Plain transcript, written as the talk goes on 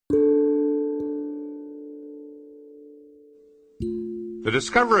The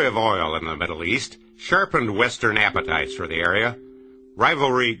discovery of oil in the Middle East sharpened Western appetites for the area.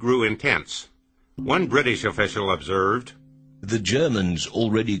 Rivalry grew intense. One British official observed, "The Germans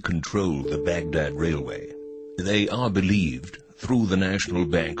already control the Baghdad Railway. They are believed, through the National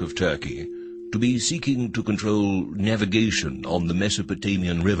Bank of Turkey, to be seeking to control navigation on the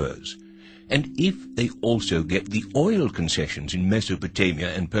Mesopotamian rivers. And if they also get the oil concessions in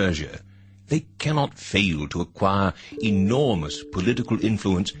Mesopotamia and Persia, they cannot fail to acquire enormous political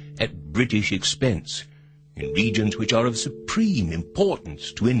influence at British expense in regions which are of supreme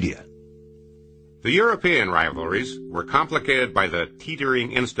importance to India." The European rivalries were complicated by the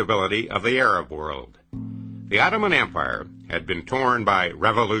teetering instability of the Arab world. The Ottoman Empire had been torn by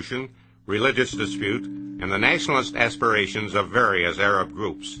revolution, religious dispute, and the nationalist aspirations of various Arab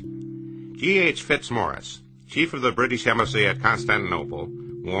groups. G.H. Fitzmaurice, chief of the British embassy at Constantinople,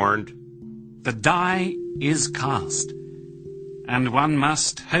 warned, "The die is cast, and one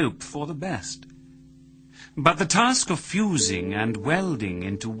must hope for the best. But the task of fusing and welding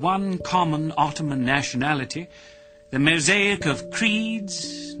into one common Ottoman nationality, the mosaic of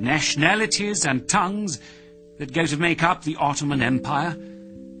creeds, nationalities, and tongues that go to make up the Ottoman Empire,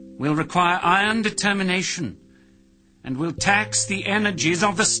 will require iron determination and will tax the energies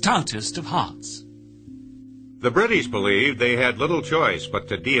of the stoutest of hearts." The British believed they had little choice but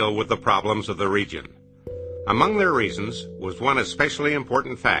to deal with the problems of the region. Among their reasons was one especially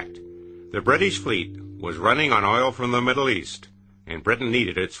important fact. The British fleet was running on oil from the Middle East, and Britain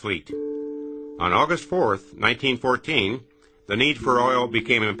needed its fleet. On August 4th, 1914, the need for oil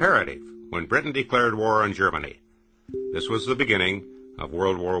became imperative when Britain declared war on Germany. This was the beginning of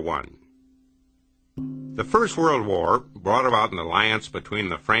World War I. The First World War brought about an alliance between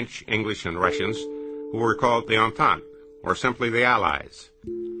the French, English, and Russians, who were called the Entente, or simply the Allies.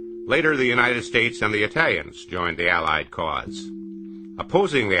 Later, the United States and the Italians joined the Allied cause.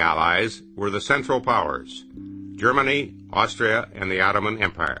 Opposing the Allies were the Central Powers, Germany, Austria, and the Ottoman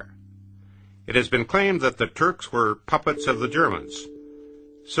Empire. It has been claimed that the Turks were puppets of the Germans.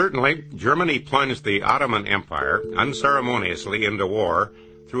 Certainly, Germany plunged the Ottoman Empire unceremoniously into war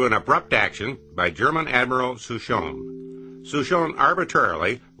through an abrupt action by German Admiral Souchon. Souchon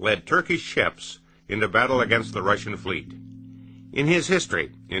arbitrarily led Turkish ships into battle against the Russian fleet. In his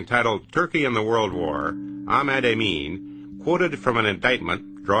history, entitled Turkey in the World War, Ahmed Emin quoted from an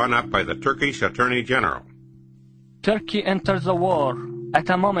indictment drawn up by the Turkish Attorney General. "Turkey enters the war at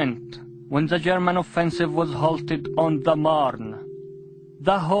a moment when the German offensive was halted on the Marne.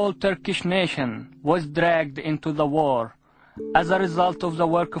 The whole Turkish nation was dragged into the war as a result of the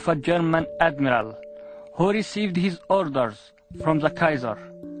work of a German admiral who received his orders from the Kaiser.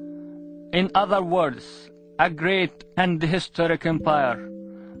 In other words, a great and historic empire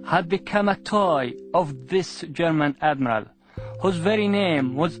had become a toy of this German admiral, whose very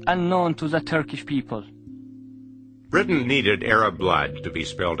name was unknown to the Turkish people." Britain needed Arab blood to be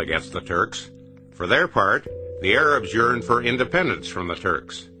spilled against the Turks. For their part, the Arabs yearned for independence from the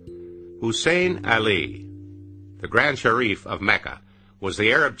Turks. Hussein Ali, the Grand Sharif of Mecca, was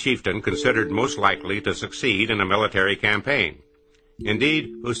the Arab chieftain considered most likely to succeed in a military campaign.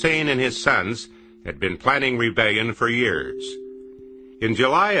 Indeed, Hussein and his sons had been planning rebellion for years. In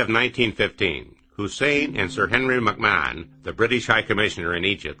July of 1915, Hussein and Sir Henry McMahon, the British High Commissioner in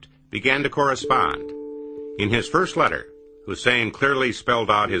Egypt, began to correspond. In his first letter, Hussein clearly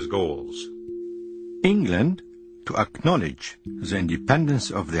spelled out his goals. England to acknowledge the independence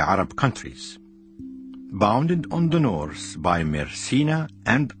of the Arab countries, bounded on the north by Mersina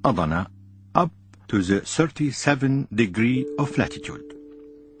and Adana up to the 37th degree of latitude,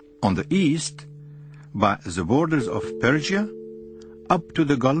 on the east by the borders of Persia up to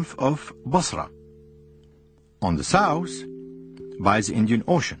the Gulf of Basra, on the south by the Indian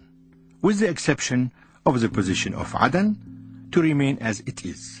Ocean, with the exception of the position of Aden to remain as it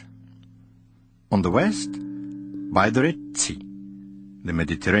is, on the west by the Red Sea, the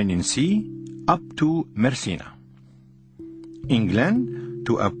Mediterranean Sea up to Mersina. England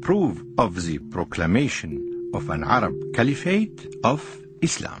to approve of the proclamation of an Arab Caliphate of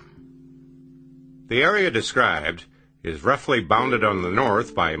Islam. The area described is roughly bounded on the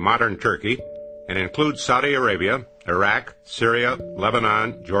north by modern Turkey and includes Saudi Arabia, Iraq, Syria,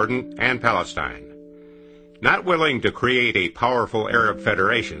 Lebanon, Jordan, and Palestine. Not willing to create a powerful Arab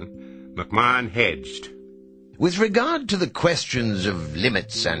federation, McMahon hedged. With regard to the questions of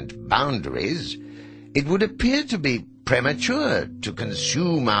limits and boundaries, it would appear to be premature to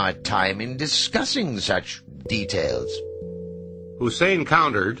consume our time in discussing such details. Hussein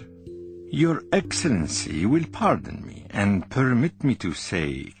countered, Your Excellency will pardon me and permit me to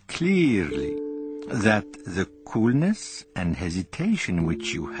say clearly that the coolness and hesitation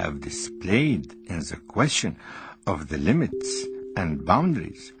which you have displayed in the question of the limits and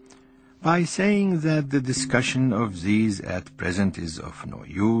boundaries, by saying that the discussion of these at present is of no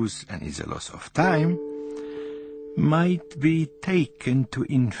use and is a loss of time, might be taken to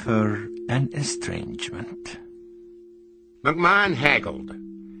infer an estrangement. McMahon haggled.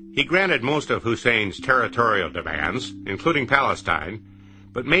 He granted most of Hussein's territorial demands, including Palestine,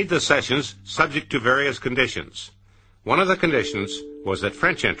 but made the cessions subject to various conditions. One of the conditions was that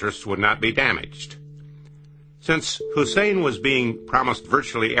French interests would not be damaged. Since Hussein was being promised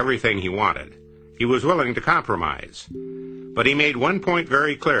virtually everything he wanted, he was willing to compromise. But he made one point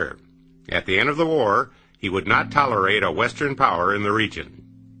very clear. At the end of the war, he would not tolerate a Western power in the region.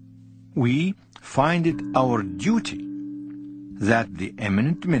 We find it our duty that the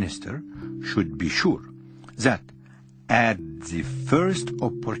eminent minister should be sure that at the first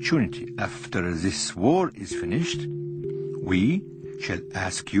opportunity after this war is finished, we shall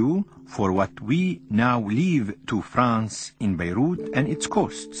ask you for what we now leave to France in Beirut and its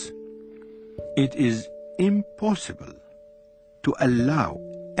coasts. It is impossible to allow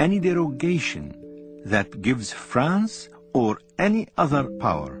any derogation that gives France or any other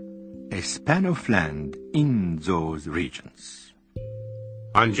power a span of land in those regions.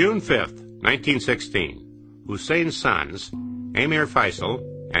 On June 5th, 1916, Hussein's sons, Emir Faisal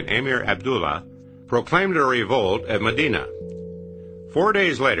and Emir Abdullah, proclaimed a revolt at Medina. 4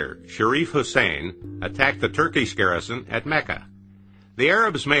 days later, Sharif Hussein attacked the Turkish garrison at Mecca. The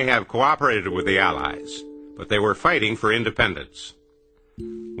Arabs may have cooperated with the Allies, but they were fighting for independence.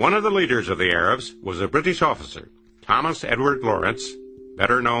 One of the leaders of the Arabs was a British officer, Thomas Edward Lawrence,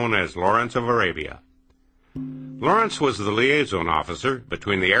 better known as Lawrence of Arabia. Lawrence was the liaison officer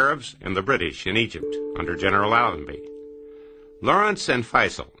between the Arabs and the British in Egypt under General Allenby. Lawrence and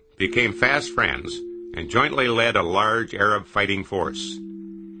Faisal became fast friends and jointly led a large Arab fighting force.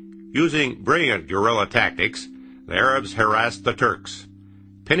 Using brilliant guerrilla tactics, the Arabs harassed the Turks.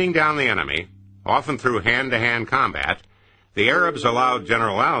 Pinning down the enemy, often through hand-to-hand combat, the Arabs allowed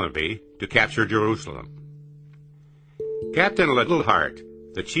General Allenby to capture Jerusalem. Captain Liddell Hart,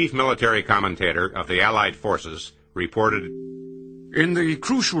 the chief military commentator of the Allied forces, reported, "In the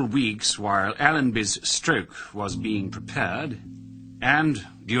crucial weeks while Allenby's stroke was being prepared, and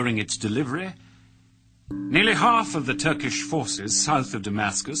during its delivery, nearly half of the Turkish forces south of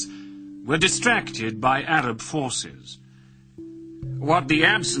Damascus were distracted by Arab forces. What the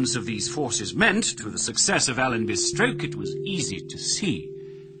absence of these forces meant to the success of Allenby's stroke it was easy to see.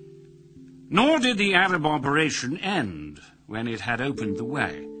 Nor did the Arab operation end when it had opened the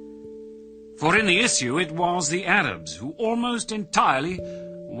way. For in the issue it was the Arabs who almost entirely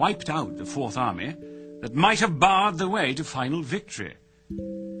wiped out the Fourth Army that might have barred the way to final victory.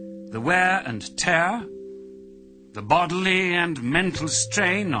 The wear and tear, the bodily and mental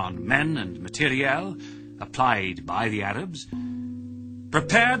strain on men and materiel applied by the Arabs,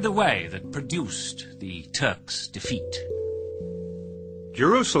 prepared the way that produced the Turks' defeat."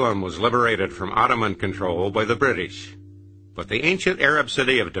 Jerusalem was liberated from Ottoman control by the British, but the ancient Arab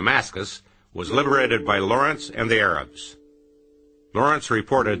city of Damascus was liberated by Lawrence and the Arabs. Lawrence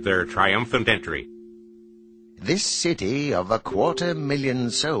reported their triumphant entry. This city of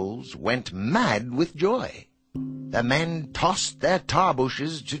 250,000 souls went mad with joy. The men tossed their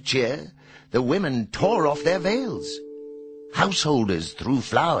tarbushes to cheer, the women tore off their veils. Householders threw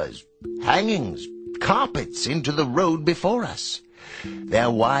flowers, hangings, carpets into the road before us. Their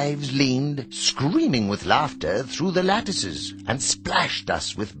wives leaned, screaming with laughter, through the lattices and splashed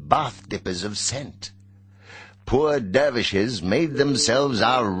us with bath dippers of scent. Poor dervishes made themselves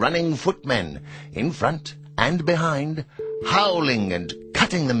our running footmen, in front and behind, howling and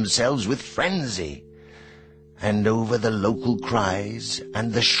cutting themselves with frenzy. And over the local cries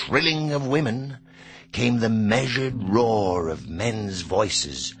and the shrilling of women came the measured roar of men's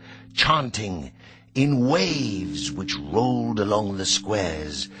voices, chanting in waves which rolled along the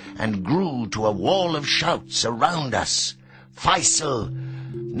squares and grew to a wall of shouts around us. Faisal,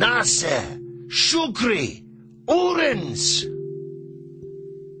 Nasser, Shukri, Urens.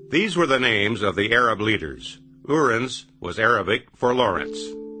 These were the names of the Arab leaders. Urens was Arabic for Lawrence.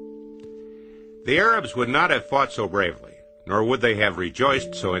 The Arabs would not have fought so bravely, nor would they have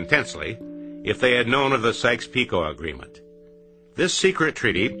rejoiced so intensely, if they had known of the Sykes-Picot Agreement. This secret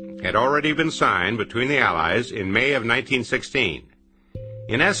treaty had already been signed between the Allies in May of 1916.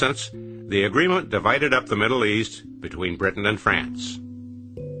 In essence, the agreement divided up the Middle East between Britain and France.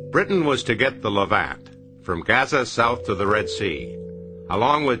 Britain was to get the Levant, from Gaza south to the Red Sea,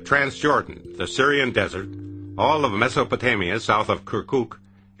 along with Transjordan, the Syrian desert, all of Mesopotamia south of Kirkuk,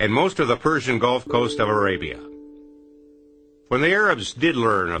 and most of the Persian Gulf coast of Arabia. When the Arabs did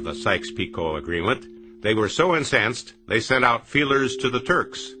learn of the Sykes-Picot Agreement, they were so incensed they sent out feelers to the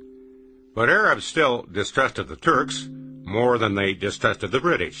Turks. But Arabs still distrusted the Turks more than they distrusted the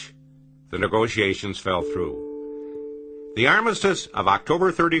British. The negotiations fell through. The armistice of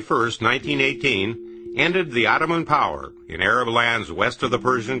October 31st, 1918, ended the Ottoman power in Arab lands west of the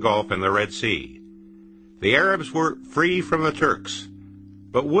Persian Gulf and the Red Sea. The Arabs were free from the Turks,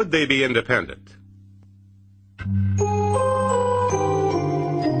 but would they be independent?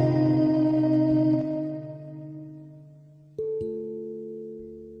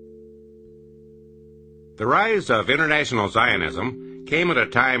 The rise of international Zionism came at a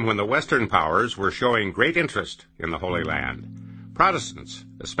time when the Western powers were showing great interest in the Holy Land. Protestants,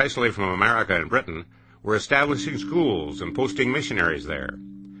 especially from America and Britain, were establishing schools and posting missionaries there.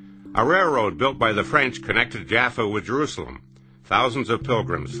 A railroad built by the French connected Jaffa with Jerusalem. Thousands of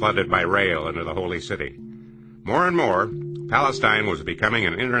pilgrims flooded by rail into the Holy City. More and more, Palestine was becoming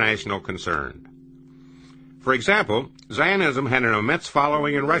an international concern. For example, Zionism had an immense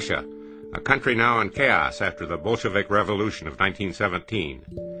following in Russia, a country now in chaos after the Bolshevik Revolution of 1917.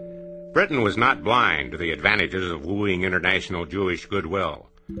 Britain was not blind to the advantages of wooing international Jewish goodwill.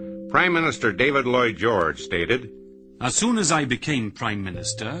 Prime Minister David Lloyd George stated, "As soon as I became Prime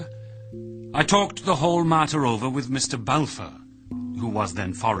Minister, I talked the whole matter over with Mr. Balfour, who was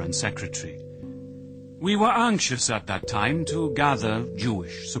then Foreign Secretary. We were anxious at that time to gather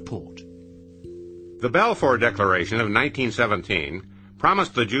Jewish support." The Balfour Declaration of 1917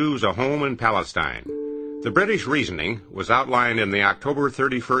 promised the Jews a home in Palestine. The British reasoning was outlined in the October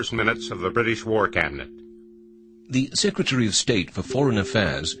 31st minutes of the British War Cabinet. The Secretary of State for Foreign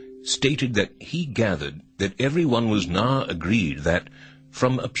Affairs stated that he gathered that everyone was now agreed that,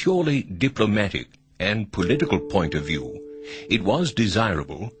 from a purely diplomatic and political point of view, it was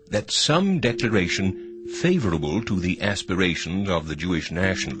desirable that some declaration favorable to the aspirations of the Jewish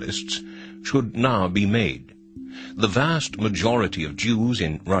nationalists should now be made. The vast majority of Jews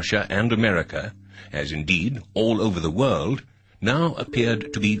in Russia and America, as indeed all over the world, now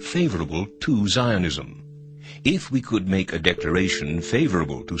appeared to be favorable to Zionism. If we could make a declaration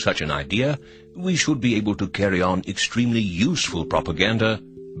favorable to such an idea, we should be able to carry on extremely useful propaganda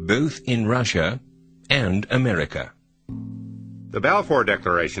both in Russia and America. The Balfour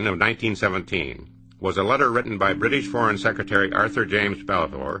Declaration of 1917 was a letter written by British Foreign Secretary Arthur James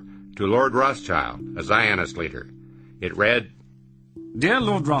Balfour to Lord Rothschild, a Zionist leader. It read, "Dear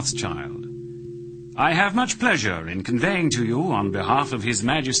Lord Rothschild, I have much pleasure in conveying to you, on behalf of His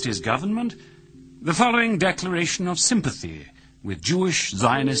Majesty's government, the following declaration of sympathy with Jewish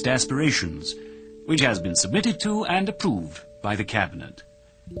Zionist aspirations, which has been submitted to and approved by the Cabinet.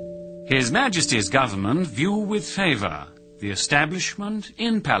 His Majesty's government view with favor the establishment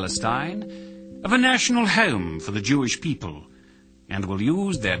in Palestine of a national home for the Jewish people, and will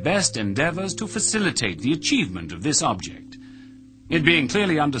use their best endeavors to facilitate the achievement of this object, it being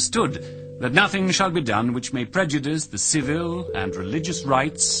clearly understood that nothing shall be done which may prejudice the civil and religious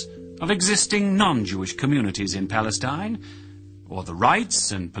rights of existing non-Jewish communities in Palestine, or the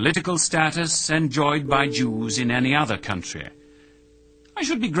rights and political status enjoyed by Jews in any other country. I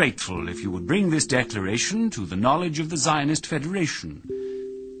should be grateful if you would bring this declaration to the knowledge of the Zionist Federation.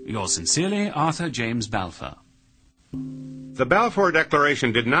 Yours sincerely, Arthur James Balfour." The Balfour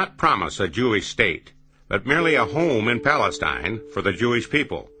Declaration did not promise a Jewish state, but merely a home in Palestine for the Jewish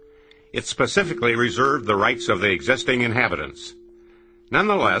people. It specifically reserved the rights of the existing inhabitants.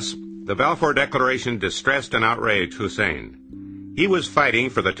 Nonetheless, the Balfour Declaration distressed and outraged Hussein. He was fighting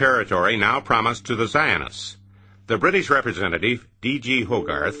for the territory now promised to the Zionists. The British representative, D.G.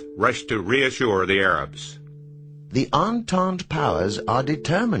 Hogarth, rushed to reassure the Arabs. The Entente powers are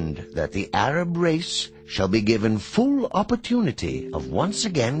determined that the Arab race shall be given full opportunity of once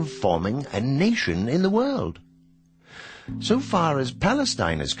again forming a nation in the world. So far as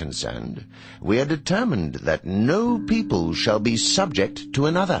Palestine is concerned, we are determined that no people shall be subject to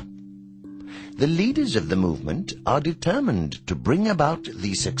another. The leaders of the movement are determined to bring about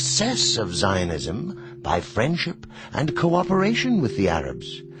the success of Zionism by friendship and cooperation with the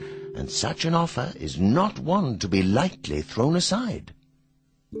Arabs, and such an offer is not one to be lightly thrown aside.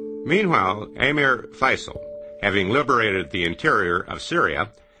 Meanwhile, Emir Faisal, having liberated the interior of Syria,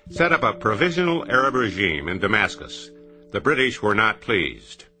 set up a provisional Arab regime in Damascus. The British were not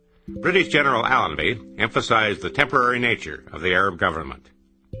pleased. British General Allenby emphasized the temporary nature of the Arab government.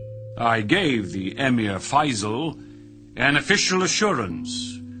 "I gave the Emir Faisal an official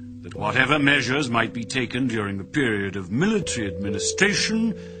assurance that whatever measures might be taken during the period of military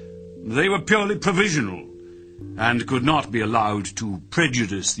administration, they were purely provisional, and could not be allowed to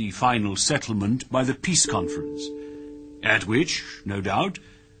prejudice the final settlement by the peace conference, at which, no doubt,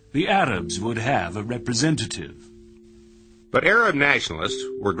 the Arabs would have a representative. But Arab nationalists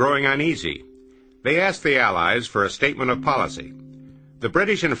were growing uneasy. They asked the Allies for a statement of policy. The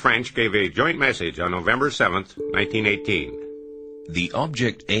British and French gave a joint message on November 7, 1918. The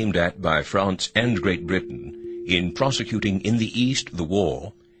object aimed at by France and Great Britain in prosecuting in the East the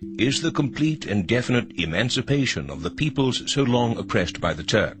war is the complete and definite emancipation of the peoples so long oppressed by the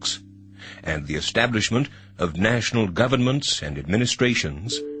Turks, and the establishment of national governments and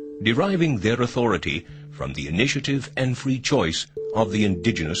administrations deriving their authority from the initiative and free choice of the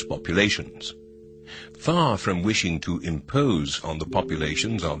indigenous populations. Far from wishing to impose on the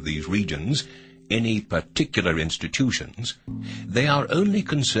populations of these regions any particular institutions, they are only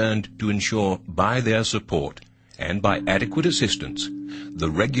concerned to ensure by their support and by adequate assistance the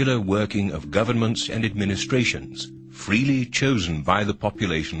regular working of governments and administrations freely chosen by the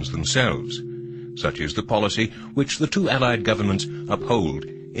populations themselves. Such is the policy which the two Allied governments uphold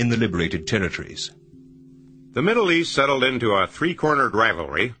in the liberated territories. The Middle East settled into a three-cornered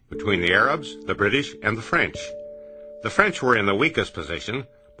rivalry between the Arabs, the British, and the French. The French were in the weakest position,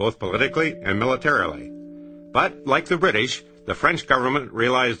 both politically and militarily. But, like the British, the French government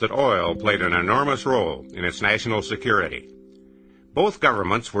realized that oil played an enormous role in its national security. Both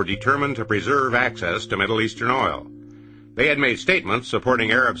governments were determined to preserve access to Middle Eastern oil. They had made statements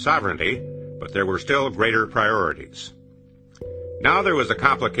supporting Arab sovereignty, but there were still greater priorities. Now there was a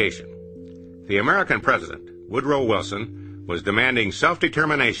complication. The American president, Woodrow Wilson, was demanding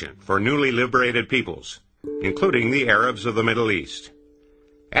self-determination for newly liberated peoples, including the Arabs of the Middle East.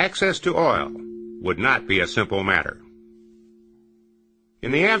 Access to oil would not be a simple matter.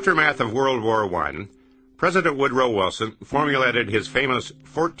 In the aftermath of World War I, President Woodrow Wilson formulated his famous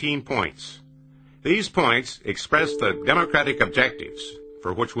 14 points. These points expressed the democratic objectives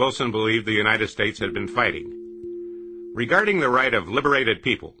for which Wilson believed the United States had been fighting. Regarding the right of liberated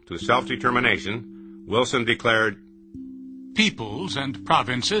people to self-determination, Wilson declared, "Peoples and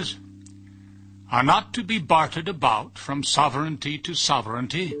provinces are not to be bartered about from sovereignty to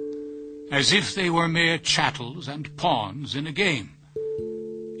sovereignty as if they were mere chattels and pawns in a game,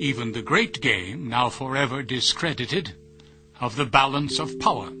 even the great game, now forever discredited, of the balance of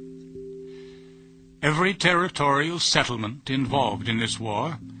power. Every territorial settlement involved in this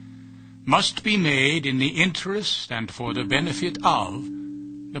war must be made in the interest and for the benefit of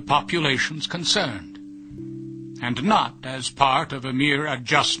the populations concerned, and not as part of a mere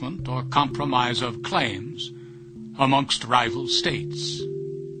adjustment or compromise of claims amongst rival states."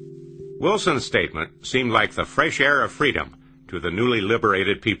 Wilson's statement seemed like the fresh air of freedom to the newly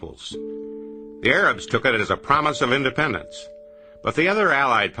liberated peoples. The Arabs took it as a promise of independence, but the other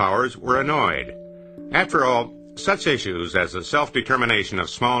Allied powers were annoyed. After all, such issues as the self-determination of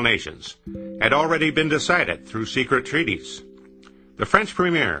small nations had already been decided through secret treaties. The French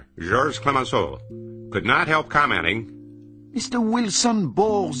Premier, Georges Clemenceau, could not help commenting, "Mr. Wilson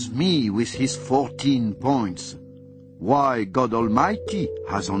bores me with his 14 points. Why, God Almighty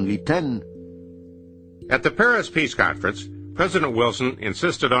has only 10. At the Paris Peace Conference, President Wilson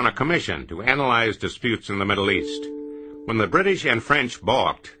insisted on a commission to analyze disputes in the Middle East. When the British and French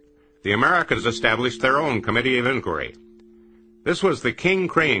balked, the Americans established their own committee of inquiry. This was the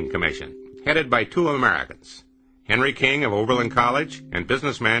King-Crane Commission, headed by two Americans, Henry King of Oberlin College and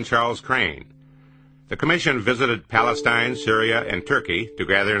businessman Charles Crane. The commission visited Palestine, Syria, and Turkey to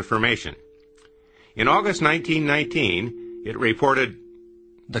gather information. In August 1919, it reported,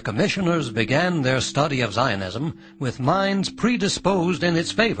 "The commissioners began their study of Zionism with minds predisposed in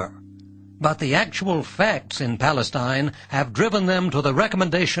its favor, but the actual facts in Palestine have driven them to the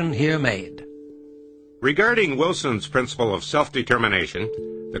recommendation here made." Regarding Wilson's principle of self-determination,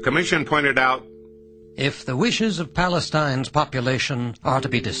 the commission pointed out, "If the wishes of Palestine's population are to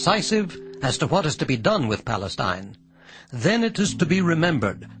be decisive as to what is to be done with Palestine, then it is to be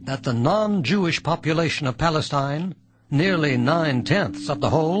remembered that the non-Jewish population of Palestine, nearly 9/10 of the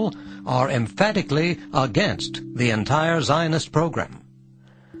whole, are emphatically against the entire Zionist program.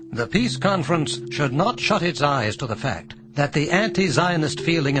 The peace conference should not shut its eyes to the fact that the anti-Zionist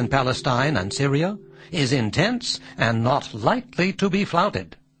feeling in Palestine and Syria is intense and not likely to be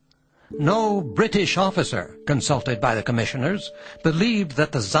flouted. No British officer consulted by the commissioners believed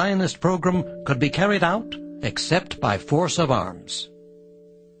that the Zionist program could be carried out except by force of arms."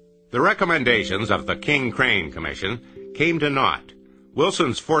 The recommendations of the King-Crane Commission came to naught.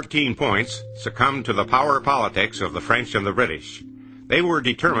 Wilson's 14 points succumbed to the power politics of the French and the British. They were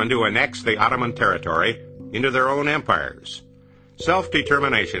determined to annex the Ottoman territory into their own empires.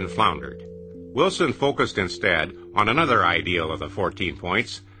 Self-determination floundered. Wilson focused instead on another ideal of the 14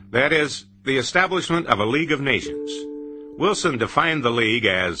 points, that is, the establishment of a League of Nations. Wilson defined the League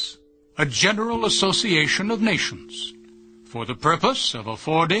as a general association of nations for the purpose of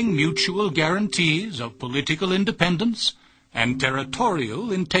affording mutual guarantees of political independence and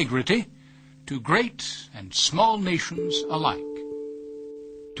territorial integrity to great and small nations alike.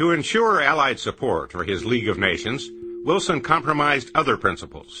 To ensure Allied support for his League of Nations, Wilson compromised other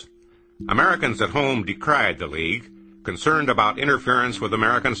principles. Americans at home decried the League, concerned about interference with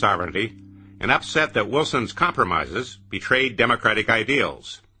American sovereignty, and upset that Wilson's compromises betrayed democratic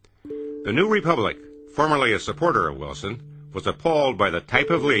ideals. The New Republic, formerly a supporter of Wilson, was appalled by the type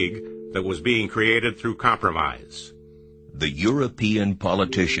of league that was being created through compromise. The European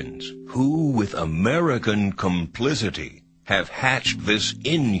politicians, who with American complicity have hatched this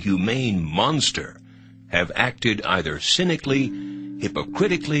inhumane monster, have acted either cynically,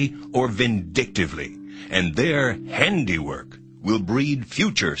 hypocritically, or vindictively, and their handiwork will breed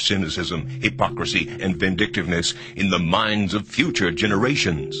future cynicism, hypocrisy, and vindictiveness in the minds of future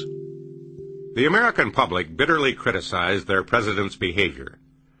generations. The American public bitterly criticized their president's behavior.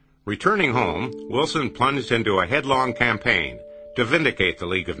 Returning home, Wilson plunged into a headlong campaign to vindicate the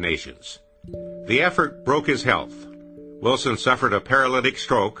League of Nations. The effort broke his health. Wilson suffered a paralytic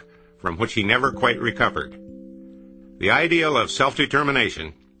stroke from which he never quite recovered. The ideal of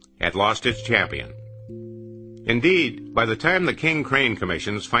self-determination had lost its champion. Indeed, by the time the King-Crane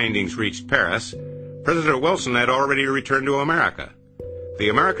Commission's findings reached Paris, President Wilson had already returned to America. The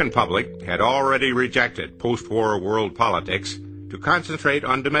American public had already rejected post-war world politics to concentrate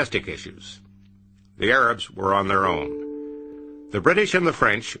on domestic issues. The Arabs were on their own. The British and the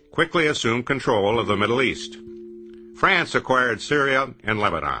French quickly assumed control of the Middle East. France acquired Syria and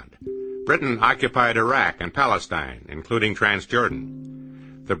Lebanon. Britain occupied Iraq and Palestine, including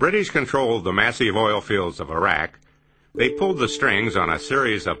Transjordan. The British controlled the massive oil fields of Iraq. They pulled the strings on a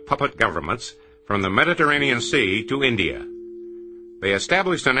series of puppet governments from the Mediterranean Sea to India. They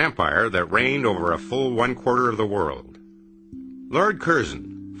established an empire that reigned over a full 1/4 of the world. Lord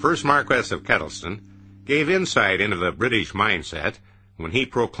Curzon, first Marquess of Kettleston, gave insight into the British mindset when he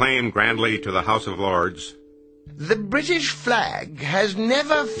proclaimed grandly to the House of Lords, "The British flag has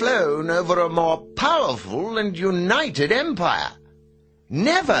never flown over a more powerful and united empire.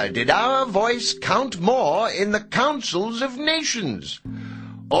 Never did our voice count more in the councils of nations,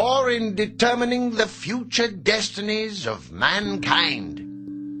 or in determining the future destinies of mankind."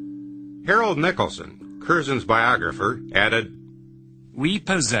 Harold Nicolson, Curzon's biographer, added, "We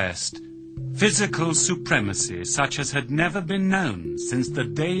possessed physical supremacy such as had never been known since the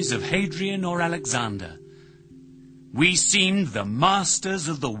days of Hadrian or Alexander. We seemed the masters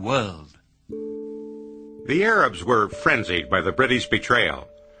of the world." The Arabs were frenzied by the British betrayal.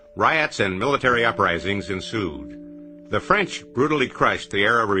 Riots and military uprisings ensued. The French brutally crushed the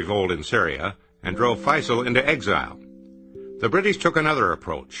Arab revolt in Syria and drove Faisal into exile. The British took another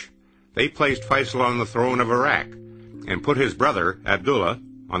approach. They placed Faisal on the throne of Iraq and put his brother, Abdullah,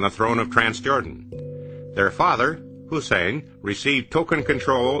 on the throne of Transjordan. Their father, Hussein, received token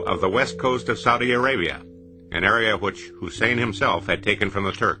control of the west coast of Saudi Arabia, an area which Hussein himself had taken from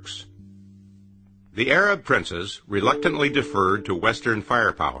the Turks. The Arab princes reluctantly deferred to Western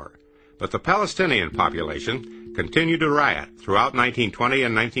firepower, but the Palestinian population continued to riot throughout 1920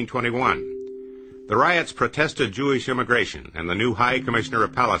 and 1921. The riots protested Jewish immigration and the new High Commissioner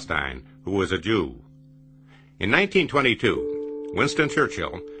of Palestine, who was a Jew. In 1922, Winston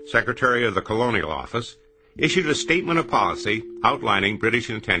Churchill, Secretary of the Colonial Office, issued a statement of policy outlining British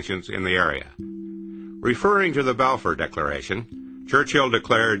intentions in the area. Referring to the Balfour Declaration, Churchill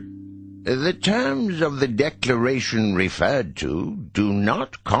declared, "The terms of the declaration referred to do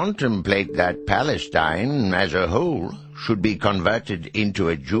not contemplate that Palestine as a whole should be converted into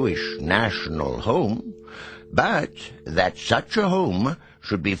a Jewish national home, but that such a home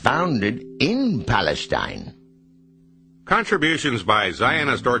should be founded in Palestine." Contributions by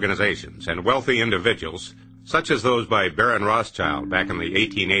Zionist organizations and wealthy individuals, such as those by Baron Rothschild back in the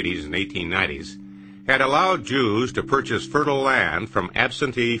 1880s and 1890s, had allowed Jews to purchase fertile land from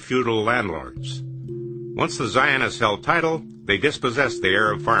absentee feudal landlords. Once the Zionists held title, they dispossessed the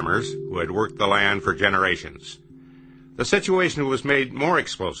Arab farmers who had worked the land for generations. The situation was made more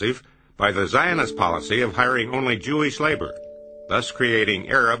explosive by the Zionist policy of hiring only Jewish labor, thus creating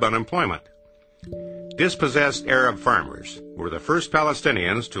Arab unemployment. Dispossessed Arab farmers were the first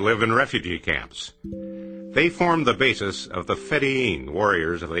Palestinians to live in refugee camps. They formed the basis of the Fedayeen,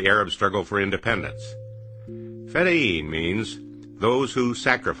 warriors of the Arab struggle for independence. Fedayeen means those who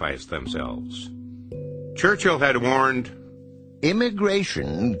sacrifice themselves. Churchill had warned,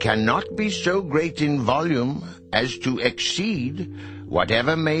 immigration cannot be so great in volume as to exceed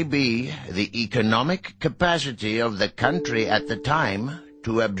whatever may be the economic capacity of the country at the time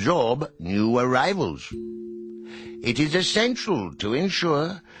to absorb new arrivals. It is essential to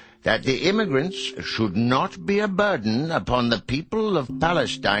ensure that the immigrants should not be a burden upon the people of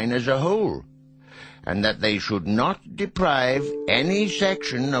Palestine as a whole, and that they should not deprive any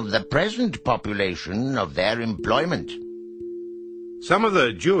section of the present population of their employment. Some of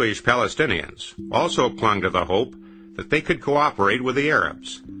the Jewish Palestinians also clung to the hope that they could cooperate with the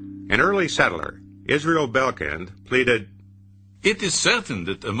Arabs. An early settler, Israel Belkind, pleaded, "It is certain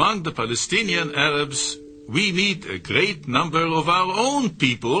that among the Palestinian Arabs we meet a great number of our own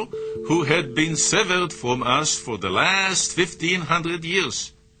people who had been severed from us for the last 1,500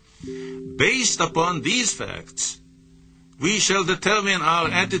 years. Based upon these facts, we shall determine our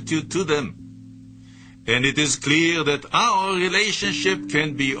attitude to them. And it is clear that our relationship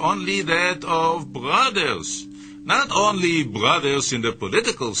can be only that of brothers, not only brothers in the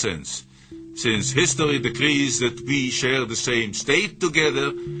political sense, since history decrees that we share the same state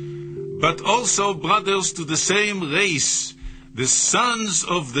together, but also brothers to the same race, the sons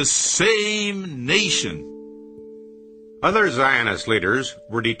of the same nation." Other Zionist leaders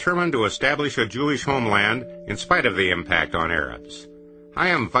were determined to establish a Jewish homeland in spite of the impact on Arabs.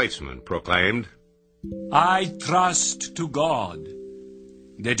 Chaim Weizmann proclaimed, "I trust to God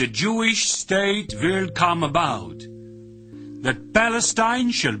that a Jewish state will come about, that Palestine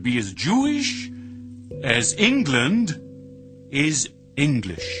shall be as Jewish as England is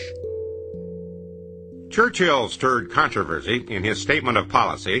English." Churchill stirred controversy in his statement of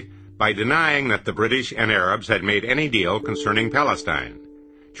policy by denying that the British and Arabs had made any deal concerning Palestine.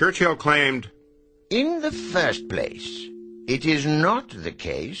 Churchill claimed, "In the first place, it is not the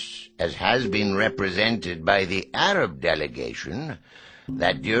case, as has been represented by the Arab delegation,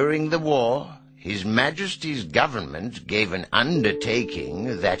 that during the war His Majesty's government gave an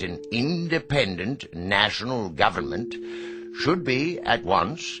undertaking that an independent national government should be at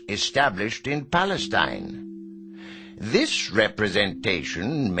once established in Palestine. This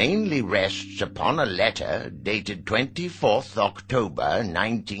representation mainly rests upon a letter dated 24th October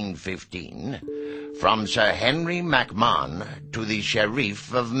 1915 from Sir Henry McMahon to the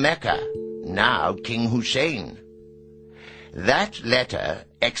Sharif of Mecca, now King Hussein. That letter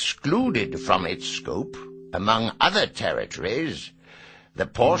excluded from its scope, among other territories, the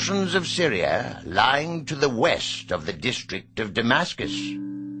portions of Syria lying to the west of the district of Damascus.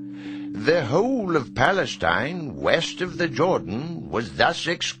 The whole of Palestine west of the Jordan was thus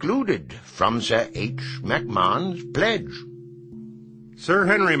excluded from Sir H. McMahon's pledge." Sir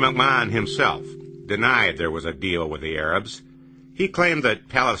Henry McMahon himself denied there was a deal with the Arabs. He claimed that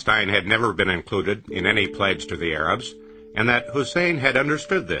Palestine had never been included in any pledge to the Arabs, and that Hussein had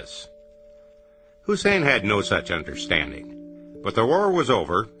understood this. Hussein had no such understanding. But the war was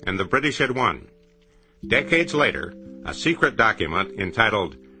over, and the British had won. Decades later, a secret document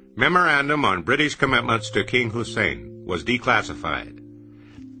entitled Memorandum on British Commitments to King Hussein was declassified.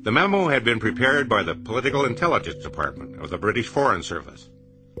 The memo had been prepared by the Political Intelligence Department of the British Foreign Service.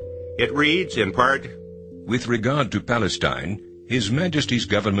 It reads, in part, "With regard to Palestine, His Majesty's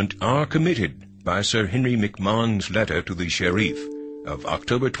government are committed by Sir Henry McMahon's letter to the Sharif of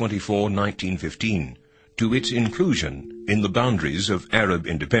October 24, 1915, to its inclusion in the boundaries of Arab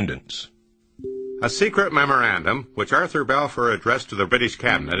independence." A secret memorandum, which Arthur Balfour addressed to the British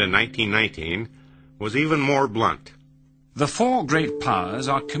Cabinet in 1919, was even more blunt. The four great powers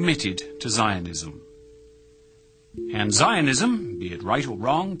are committed to Zionism. And Zionism, be it right or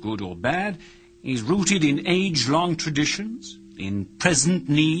wrong, good or bad, is rooted in age-long traditions, in present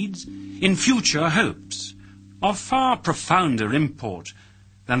needs, in future hopes, of far profounder import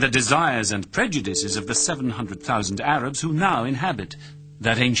than the desires and prejudices of the 700,000 Arabs who now inhabit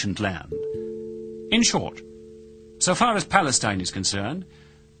that ancient land. In short, so far as Palestine is concerned,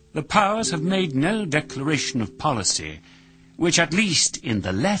 the powers have made no declaration of policy which, at least in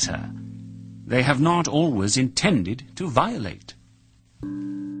the letter, they have not always intended to violate.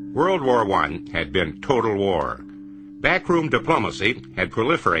 World War I had been total war. Backroom diplomacy had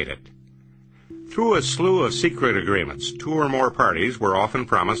proliferated. Through a slew of secret agreements, two or more parties were often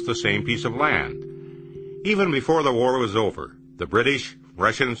promised the same piece of land. Even before the war was over, the British,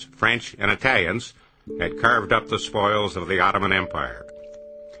 Russians, French, and Italians had carved up the spoils of the Ottoman Empire.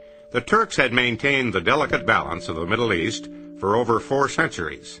 The Turks had maintained the delicate balance of the Middle East for over 4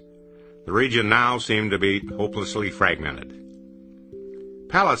 centuries. The region now seemed to be hopelessly fragmented.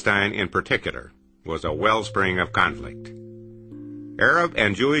 Palestine, in particular, was a wellspring of conflict. Arab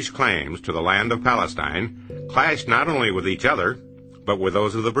and Jewish claims to the land of Palestine clashed not only with each other, but with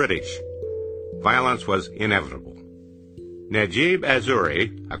those of the British. Violence was inevitable. Najib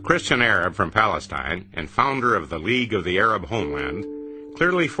Azuri, a Christian Arab from Palestine and founder of the League of the Arab Homeland,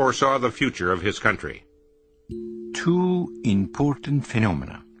 clearly foresaw the future of his country. Two important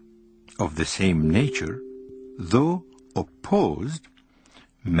phenomena of the same nature, though opposed,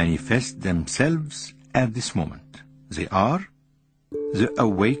 manifest themselves at this moment. They are the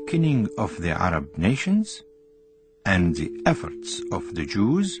awakening of the Arab nations and the efforts of the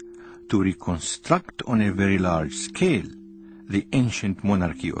Jews to reconstruct on a very large scale the ancient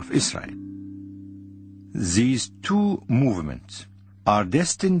monarchy of Israel. These two movements are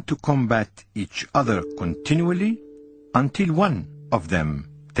destined to combat each other continually until one of them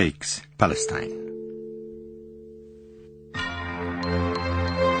takes Palestine.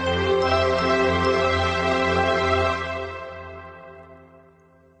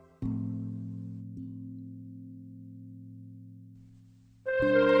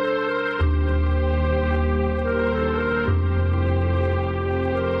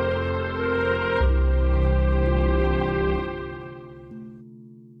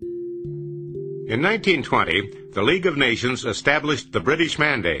 In 1920, the League of Nations established the British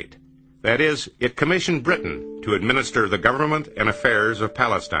Mandate. That is, it commissioned Britain to administer the government and affairs of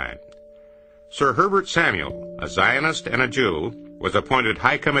Palestine. Sir Herbert Samuel, a Zionist and a Jew, was appointed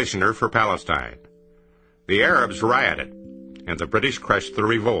High Commissioner for Palestine. The Arabs rioted, and the British crushed the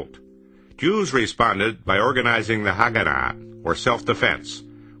revolt. Jews responded by organizing the Haganah, or self-defense,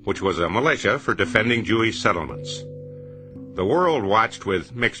 which was a militia for defending Jewish settlements. The world watched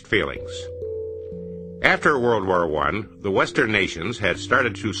with mixed feelings. After World War I, the Western nations had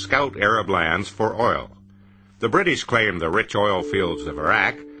started to scout Arab lands for oil. The British claimed the rich oil fields of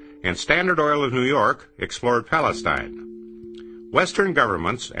Iraq, and Standard Oil of New York explored Palestine. Western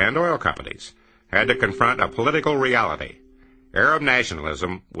governments and oil companies had to confront a political reality. Arab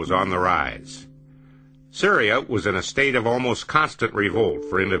nationalism was on the rise. Syria was in a state of almost constant revolt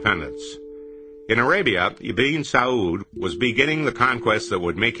for independence. In Arabia, Ibn Saud was beginning the conquest that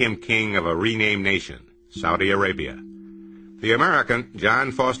would make him king of a renamed nation, Saudi Arabia. The American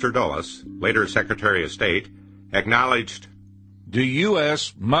John Foster Dulles, later Secretary of State, acknowledged, "The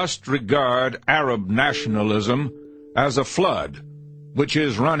U.S. must regard Arab nationalism as a flood which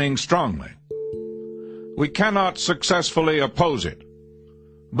is running strongly. We cannot successfully oppose it,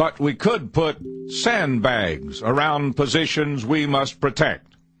 but we could put sandbags around positions we must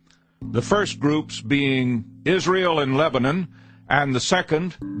protect, the first groups being Israel and Lebanon, and the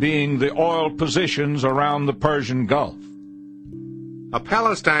second being the oil positions around the Persian Gulf." A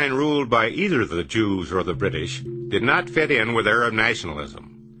Palestine ruled by either the Jews or the British did not fit in with Arab nationalism.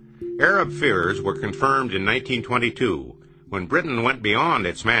 Arab fears were confirmed in 1922 when Britain went beyond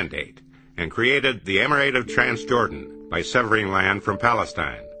its mandate and created the Emirate of Transjordan by severing land from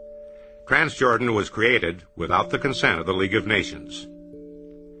Palestine. Transjordan was created without the consent of the League of Nations.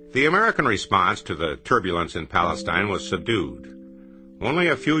 The American response to the turbulence in Palestine was subdued. Only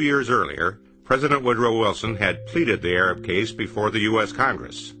a few years earlier, President Woodrow Wilson had pleaded the Arab case before the U.S.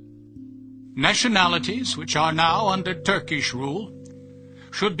 Congress. Nationalities which are now under Turkish rule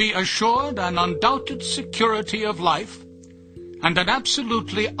should be assured an undoubted security of life and an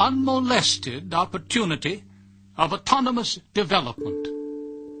absolutely unmolested opportunity of autonomous development.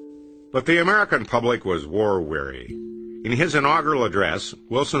 But the American public was war-weary. In his inaugural address,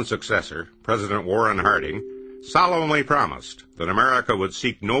 Wilson's successor, President Warren Harding, solemnly promised that America would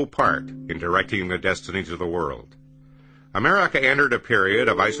seek no part in directing the destinies of the world. America entered a period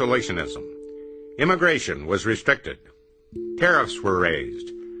of isolationism. Immigration was restricted. Tariffs were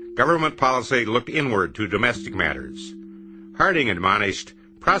raised. Government policy looked inward to domestic matters. Harding admonished,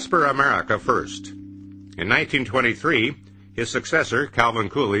 "Prosper America first." In 1923, his successor, Calvin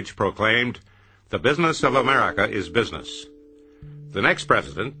Coolidge, proclaimed, "The business of America is business." The next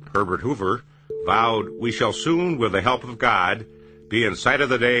president, Herbert Hoover, vowed, "We shall soon, with the help of God, be in sight of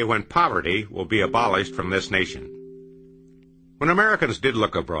the day when poverty will be abolished from this nation." When Americans did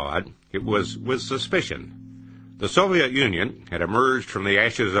look abroad, it was with suspicion. The Soviet Union had emerged from the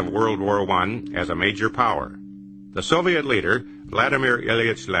ashes of World War I as a major power. The Soviet leader, Vladimir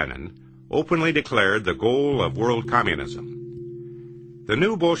Ilyich Lenin, openly declared the goal of world communism. The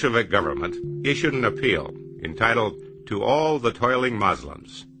new Bolshevik government issued an appeal entitled, "To All the Toiling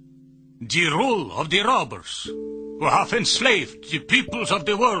Muslims." The rule of the robbers who have enslaved the peoples of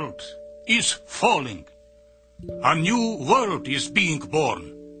the world is falling. A new world is being born,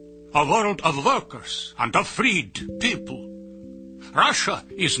 a world of workers and of freed people. Russia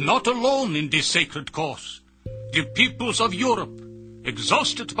is not alone in this sacred cause. The peoples of Europe,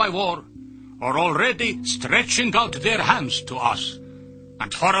 exhausted by war, are already stretching out their hands to us,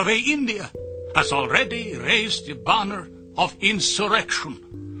 and faraway India has already raised the banner of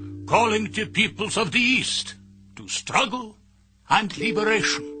insurrection, calling the peoples of the East to struggle and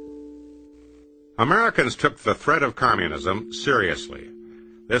liberation. Americans took the threat of communism seriously.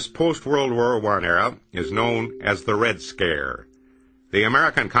 This post-World War I era is known as the Red Scare. The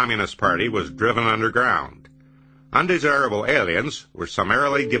American Communist Party was driven underground. Undesirable aliens were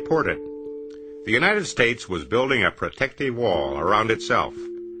summarily deported. The United States was building a protective wall around itself.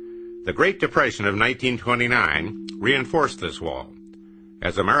 The Great Depression of 1929 reinforced this wall,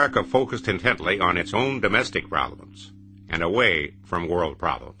 as America focused intently on its own domestic problems and away from world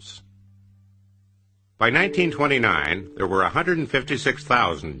problems. By 1929, there were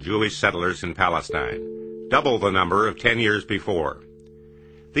 156,000 Jewish settlers in Palestine, double the number of 10 years before.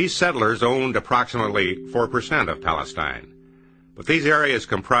 These settlers owned approximately 4% of Palestine, but these areas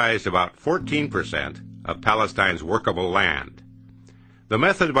comprised about 14% of Palestine's workable land. The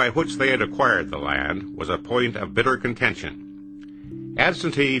method by which they had acquired the land was a point of bitter contention.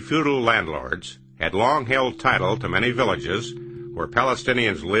 Absentee feudal landlords had long held title to many villages where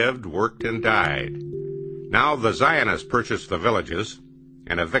Palestinians lived, worked, and died. Now the Zionists purchased the villages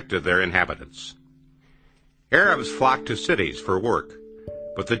and evicted their inhabitants. Arabs flocked to cities for work,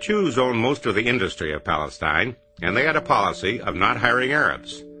 but the Jews owned most of the industry of Palestine, and they had a policy of not hiring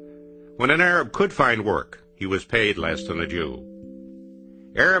Arabs. When an Arab could find work, he was paid less than a Jew.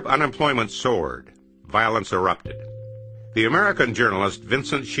 Arab unemployment soared. Violence erupted. The American journalist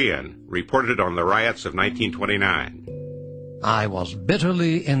Vincent Sheehan reported on the riots of 1929. I was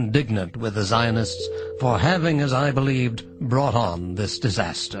bitterly indignant with the Zionists for having, as I believed, brought on this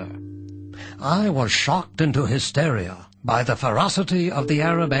disaster. I was shocked into hysteria by the ferocity of the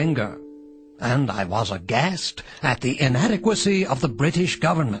Arab anger, and I was aghast at the inadequacy of the British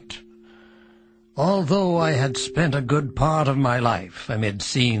government. Although I had spent a good part of my life amid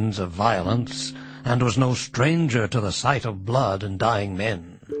scenes of violence, and was no stranger to the sight of blood and dying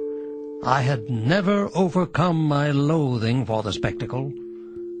men, I had never overcome my loathing for the spectacle,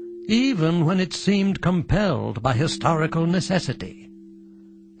 even when it seemed compelled by historical necessity.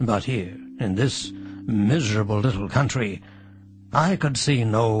 But here, in this miserable little country, I could see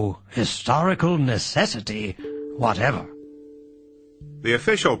no historical necessity whatever. The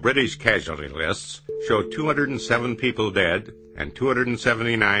official British casualty lists showed 207 people dead and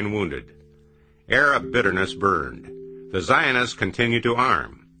 279 wounded. Arab bitterness burned. The Zionists continued to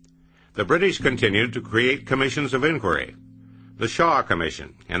arm. The British continued to create commissions of inquiry. The Shaw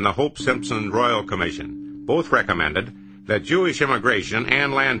Commission and the Hope Simpson Royal Commission both recommended that Jewish immigration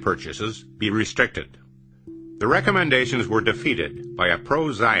and land purchases be restricted. The recommendations were defeated by a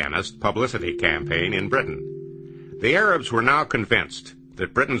pro-Zionist publicity campaign in Britain. The Arabs were now convinced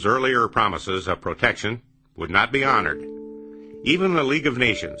that Britain's earlier promises of protection would not be honored. Even the League of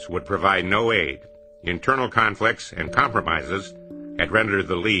Nations would provide no aid. Internal conflicts and compromises had rendered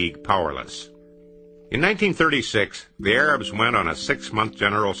the League powerless. In 1936, the Arabs went on a 6-month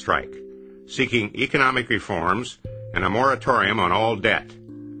general strike, seeking economic reforms and a moratorium on all debt.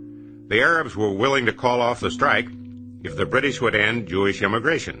 The Arabs were willing to call off the strike if the British would end Jewish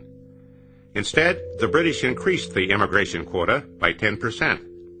immigration. Instead, the British increased the immigration quota by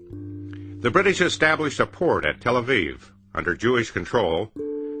 10%. The British established a port at Tel Aviv under Jewish control.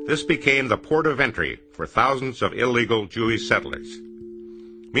 This became the port of entry for thousands of illegal Jewish settlers.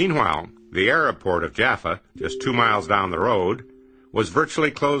 Meanwhile, the Arab port of Jaffa, just 2 miles down the road, was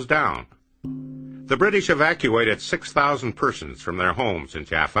virtually closed down. The British evacuated 6,000 persons from their homes in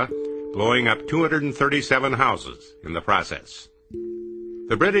Jaffa, blowing up 237 houses in the process.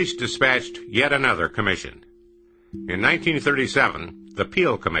 The British dispatched yet another commission. In 1937, the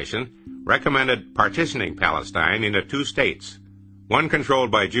Peel Commission recommended partitioning Palestine into 2 states, one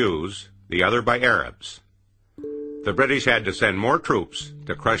controlled by Jews, the other by Arabs. The British had to send more troops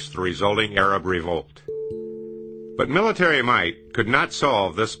to crush the resulting Arab revolt. But military might could not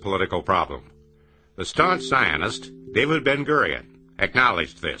solve this political problem. The staunch Zionist, David Ben-Gurion,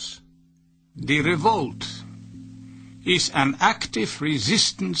 acknowledged this. The revolt is an active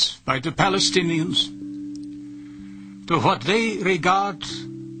resistance by the Palestinians to what they regard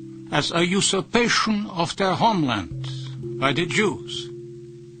as a usurpation of their homeland by the Jews.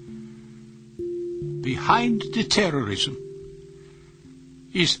 Behind the terrorism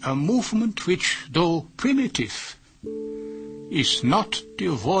is a movement which, though primitive, is not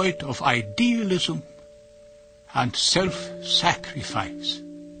devoid of idealism and self-sacrifice.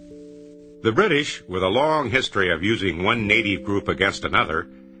 The British, with a long history of using one native group against another,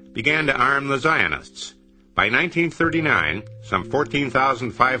 began to arm the Zionists. By 1939, some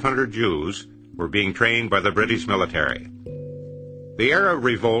 14,500 Jews were being trained by the British military. The Arab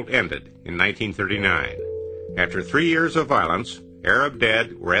revolt ended in 1939. After 3 years of violence, Arab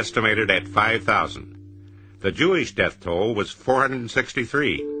dead were estimated at 5,000. The Jewish death toll was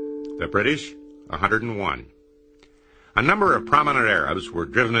 463, the British 101. A number of prominent Arabs were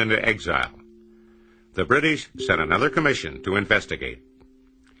driven into exile. The British sent another commission to investigate.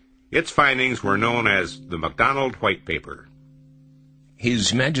 Its findings were known as the MacDonald White Paper.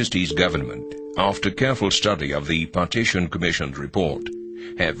 His Majesty's government, after careful study of the Partition Commission's report,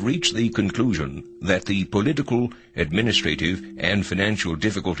 have reached the conclusion that the political, administrative, and financial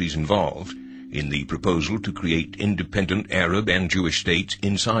difficulties involved in the proposal to create independent Arab and Jewish states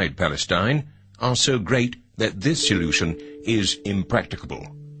inside Palestine are so great that this solution is impracticable.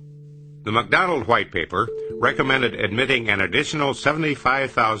 The MacDonald White Paper recommended admitting an additional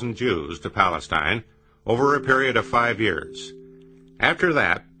 75,000 Jews to Palestine over a period of 5 years. After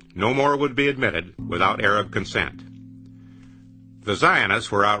that, no more would be admitted without Arab consent. The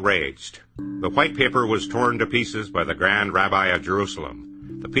Zionists were outraged. The White Paper was torn to pieces by the Grand Rabbi of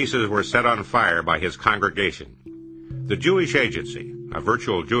Jerusalem. The pieces were set on fire by his congregation. The Jewish Agency, a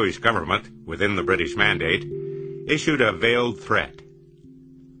virtual Jewish government within the British Mandate, issued a veiled threat.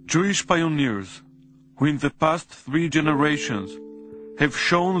 Jewish pioneers, who in the past 3 generations have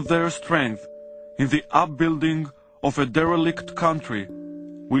shown their strength in the upbuilding of a derelict country,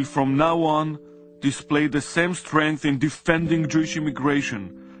 will from now on display the same strength in defending Jewish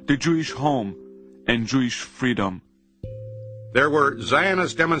immigration, the Jewish home, and Jewish freedom. There were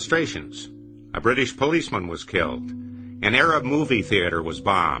Zionist demonstrations. A British policeman was killed. An Arab movie theater was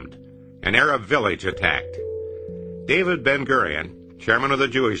bombed. An Arab village attacked. David Ben-Gurion, chairman of the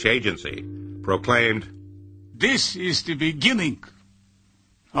Jewish Agency, proclaimed, "This is the beginning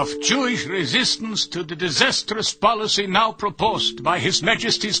of Jewish resistance to the disastrous policy now proposed by His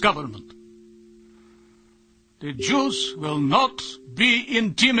Majesty's government. The Jews will not be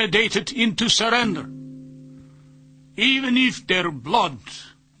intimidated into surrender, even if their blood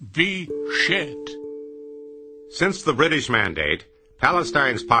be shed." Since the British Mandate,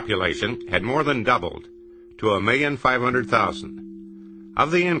 Palestine's population had more than doubled to 1,500,000.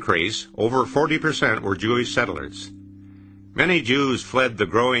 Of the increase, over 40% were Jewish settlers. Many Jews fled the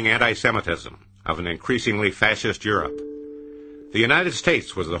growing anti-Semitism of an increasingly fascist Europe. The United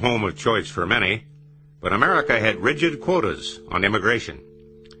States was the home of choice for many, but America had rigid quotas on immigration.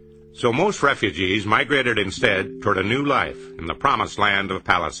 So most refugees migrated instead toward a new life in the promised land of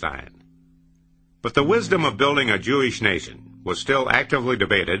Palestine. But the wisdom of building a Jewish nation was still actively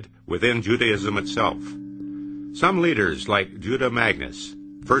debated within Judaism itself. Some leaders, like Judah Magnus,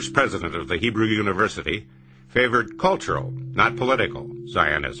 first president of the Hebrew University, favored cultural, not political,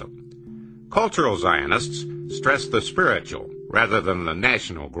 Zionism. Cultural Zionists stressed the spiritual rather than the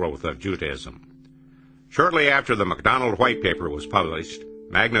national growth of Judaism. Shortly after the MacDonald White Paper was published,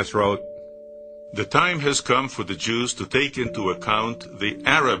 Magnus wrote, "The time has come for the Jews to take into account the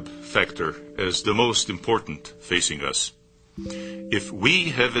Arab factor as the most important facing us. If we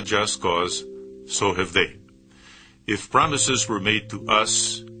have a just cause, so have they. If promises were made to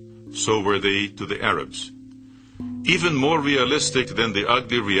us, so were they to the Arabs. Even more realistic than the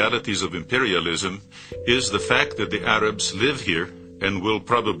ugly realities of imperialism is the fact that the Arabs live here and will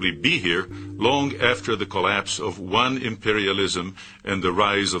probably be here long after the collapse of one imperialism and the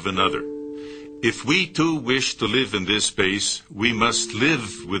rise of another. If we too wish to live in this space, we must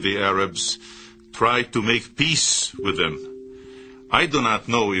live with the Arabs, try to make peace with them. I do not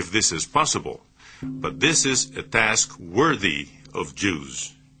know if this is possible, but this is a task worthy of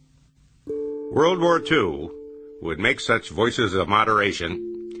Jews." World War II would make such voices of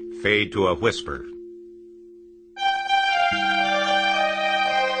moderation fade to a whisper.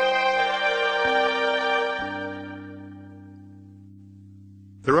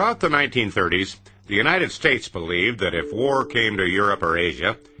 Throughout the 1930s, the United States believed that if war came to Europe or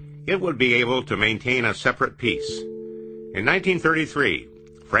Asia, it would be able to maintain a separate peace. In 1933,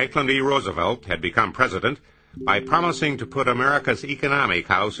 Franklin D. Roosevelt had become president by promising to put America's economic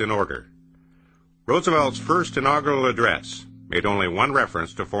house in order. Roosevelt's first inaugural address made only one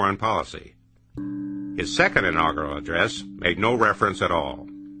reference to foreign policy. His second inaugural address made no reference at all.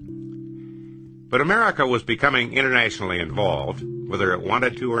 But America was becoming internationally involved, whether it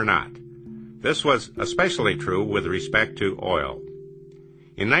wanted to or not. This was especially true with respect to oil.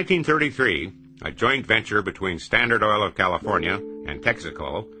 In 1933, a joint venture between Standard Oil of California and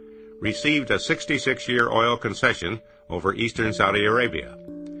Texaco received a 66-year oil concession over eastern Saudi Arabia.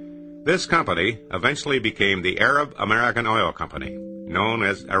 This company eventually became the Arab American Oil Company, known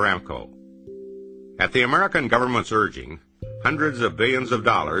as Aramco. At the American government's urging, hundreds of billions of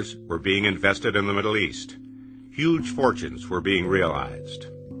dollars were being invested in the Middle East. Huge fortunes were being realized.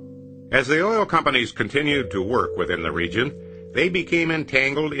 As the oil companies continued to work within the region, they became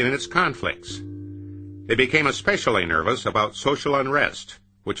entangled in its conflicts. They became especially nervous about social unrest,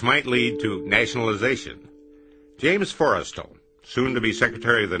 which might lead to nationalization. James Forrestal, soon to be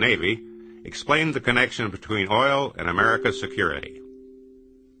Secretary of the Navy, explained the connection between oil and America's security.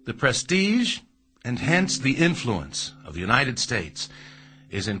 The prestige, and hence the influence, of the United States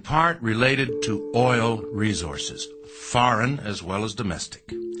is in part related to oil resources, foreign as well as domestic.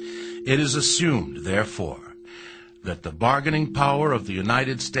 It is assumed, therefore, that the bargaining power of the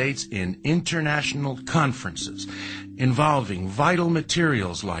United States in international conferences involving vital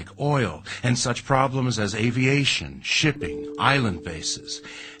materials like oil and such problems as aviation, shipping, island bases,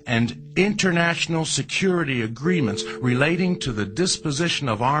 and international security agreements relating to the disposition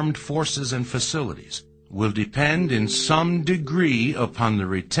of armed forces and facilities will depend in some degree upon the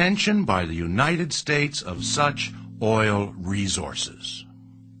retention by the United States of such oil resources.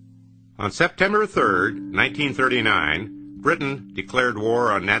 On September 3, 1939, Britain declared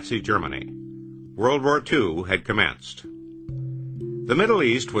war on Nazi Germany. World War II had commenced. The Middle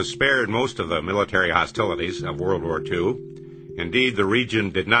East was spared most of the military hostilities of World War II. Indeed, the region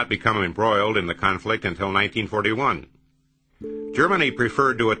did not become embroiled in the conflict until 1941. Germany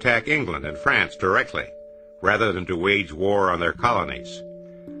preferred to attack England and France directly, rather than to wage war on their colonies.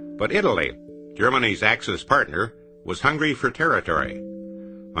 But Italy, Germany's Axis partner, was hungry for territory.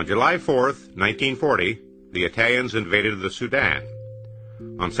 On July 4, 1940, the Italians invaded the Sudan.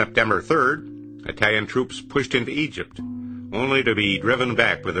 On September 3rd, Italian troops pushed into Egypt, only to be driven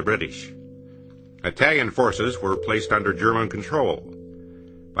back by the British. Italian forces were placed under German control.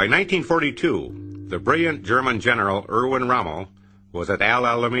 By 1942, the brilliant German general Erwin Rommel was at Al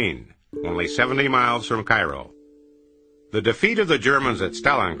Alamein, only 70 miles from Cairo. The defeat of the Germans at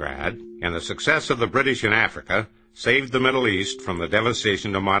Stalingrad and the success of the British in Africa saved the Middle East from the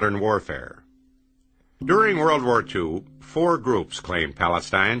devastation of modern warfare. During World War II, 4 groups claimed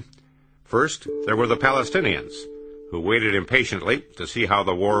Palestine. First, there were the Palestinians, who waited impatiently to see how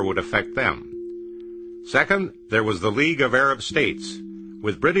the war would affect them. Second, there was the League of Arab States.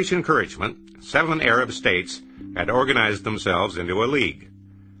 With British encouragement, 7 Arab states had organized themselves into a league.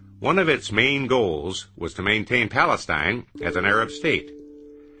 One of its main goals was to maintain Palestine as an Arab state,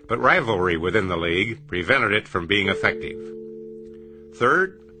 but rivalry within the League prevented it from being effective.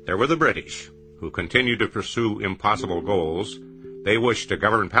 Third, there were the British, who continued to pursue impossible goals. They wished to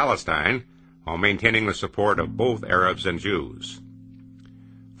govern Palestine while maintaining the support of both Arabs and Jews.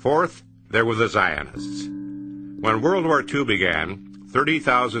 Fourth, there were the Zionists. When World War II began,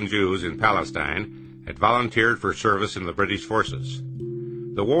 30,000 Jews in Palestine had volunteered for service in the British forces.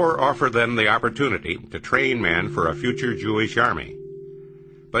 The war offered them the opportunity to train men for a future Jewish army.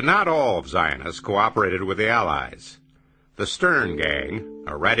 But not all of Zionists cooperated with the Allies. The Stern Gang,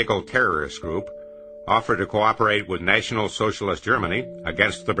 a radical terrorist group, offered to cooperate with National Socialist Germany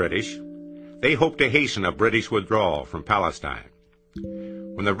against the British. They hoped to hasten a British withdrawal from Palestine.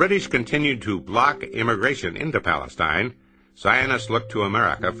 When the British continued to block immigration into Palestine, Zionists looked to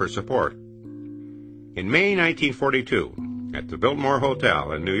America for support. In May 1942, at the Biltmore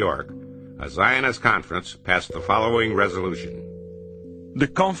Hotel in New York, a Zionist conference passed the following resolution. The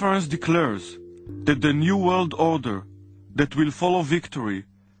conference declares that the New World Order that will follow victory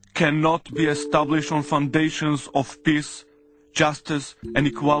cannot be established on foundations of peace, justice, and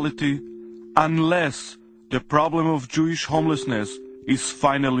equality unless the problem of Jewish homelessness is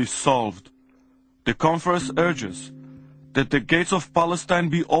finally solved. The conference urges that the gates of Palestine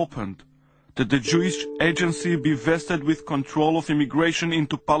be opened, that the Jewish Agency be vested with control of immigration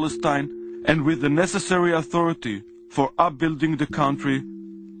into Palestine and with the necessary authority for upbuilding the country,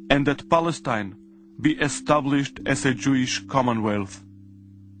 and that Palestine be established as a Jewish Commonwealth.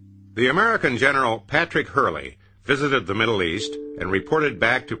 The American General Patrick Hurley visited the Middle East and reported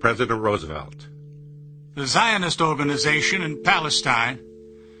back to President Roosevelt. The Zionist organization in Palestine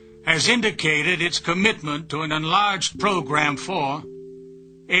has indicated its commitment to an enlarged program for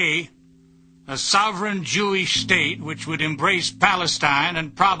A sovereign Jewish state which would embrace Palestine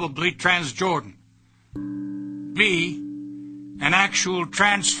and probably Transjordan. B, an actual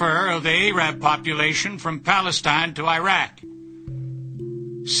transfer of the Arab population from Palestine to Iraq.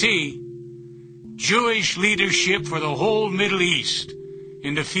 C, Jewish leadership for the whole Middle East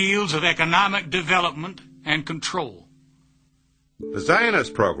in the fields of economic development and control. The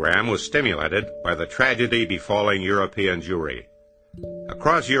Zionist program was stimulated by the tragedy befalling European Jewry.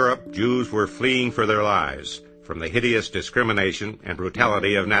 Across Europe, Jews were fleeing for their lives from the hideous discrimination and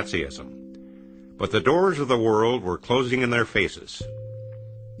brutality of Nazism. but the doors of the world were closing in their faces.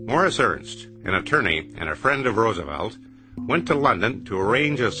 Morris Ernst, an attorney and a friend of Roosevelt, went to London to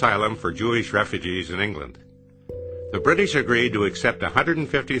arrange asylum for Jewish refugees in England. The British agreed to accept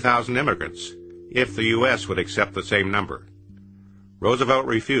 150,000 immigrants if the U.S. would accept the same number. Roosevelt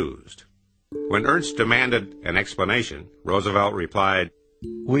refused. When Ernst demanded an explanation, Roosevelt replied,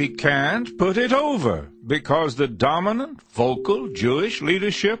 "We can't put it over because the dominant, vocal Jewish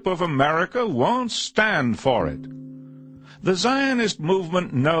leadership of America won't stand for it. The Zionist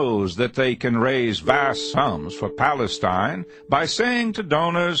movement knows that they can raise vast sums for Palestine by saying to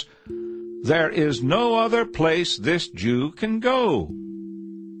donors, 'There is no other place this Jew can go.'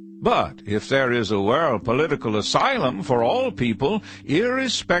 But if there is a world political asylum for all people,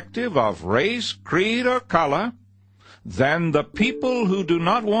 irrespective of race, creed, or color, then the people who do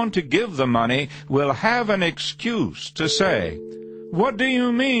not want to give the money will have an excuse to say, 'What do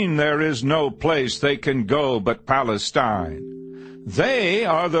you mean there is no place they can go but Palestine? They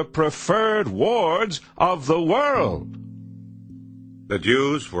are the preferred wards of the world.'" The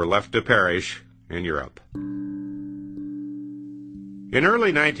Jews were left to perish in Europe. In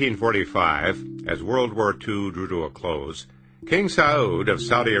early 1945, as World War II drew to a close, King Saud of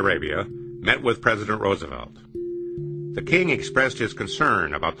Saudi Arabia met with President Roosevelt. The king expressed his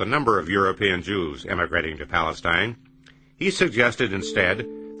concern about the number of European Jews emigrating to Palestine. He suggested instead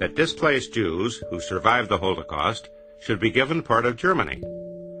that displaced Jews who survived the Holocaust should be given part of Germany.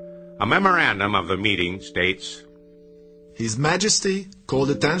 A memorandum of the meeting states, His Majesty called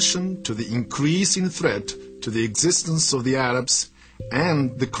attention to the increasing threat to the existence of the Arabs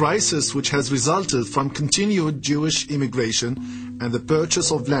and the crisis which has resulted from continued Jewish immigration and the purchase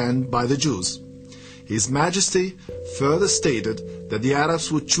of land by the Jews. His Majesty further stated that the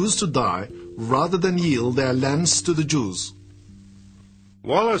Arabs would choose to die rather than yield their lands to the Jews.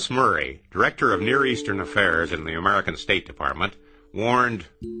 Wallace Murray, Director of Near Eastern Affairs in the American State Department, warned,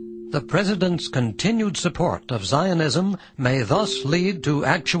 "The President's continued support of Zionism may thus lead to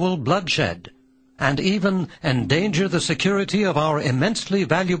actual bloodshed, and even endanger the security of our immensely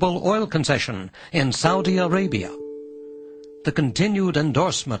valuable oil concession in Saudi Arabia. The continued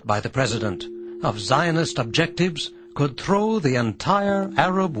endorsement by the President of Zionist objectives could throw the entire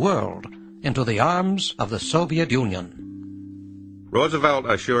Arab world into the arms of the Soviet Union." Roosevelt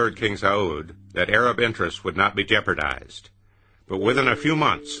assured King Saud that Arab interests would not be jeopardized. But within a few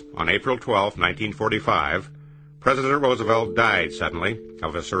months, on April 12, 1945, President Roosevelt died suddenly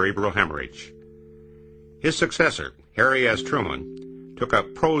of a cerebral hemorrhage. His successor, Harry S. Truman, took a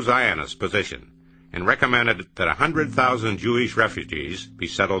pro-Zionist position and recommended that 100,000 Jewish refugees be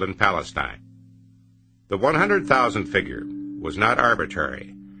settled in Palestine. The 100,000 figure was not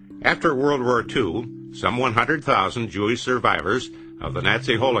arbitrary. After World War II, some 100,000 Jewish survivors of the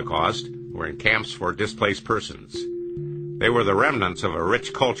Nazi Holocaust were in camps for displaced persons. They were the remnants of a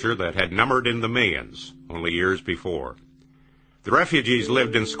rich culture that had numbered in the millions only years before. The refugees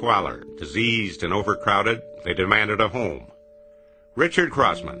lived in squalor. Diseased and overcrowded, they demanded a home. Richard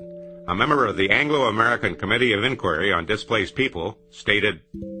Crossman, a member of the Anglo-American Committee of Inquiry on Displaced People, stated,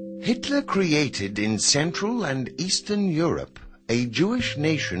 Hitler created in Central and Eastern Europe a Jewish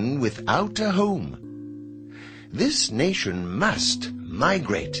nation without a home. This nation must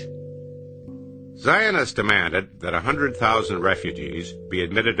migrate. Zionists demanded that 100,000 refugees be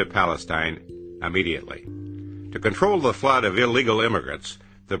admitted to Palestine immediately. To control the flood of illegal immigrants,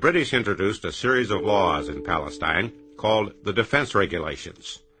 the British introduced a series of laws in Palestine called the Defense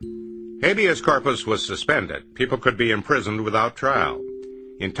Regulations. Habeas corpus was suspended. People could be imprisoned without trial.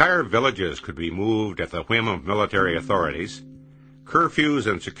 Entire villages could be moved at the whim of military authorities. Curfews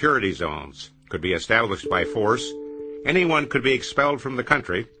and security zones could be established by force. Anyone could be expelled from the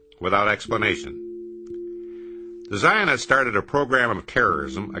country without explanation. The Zionists started a program of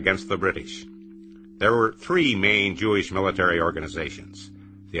terrorism against the British. There were three main Jewish military organizations: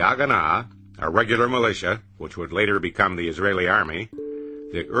 the Haganah, a regular militia, which would later become the Israeli army;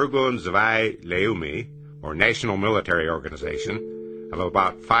 the Irgun Zvai Leumi, or national military organization, of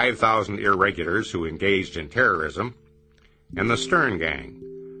about 5,000 irregulars who engaged in terrorism; and the Stern Gang,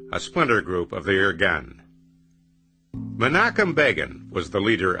 a splinter group of the Irgun. Menachem Begin was the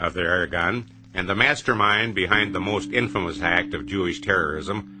leader of the Irgun and the mastermind behind the most infamous act of Jewish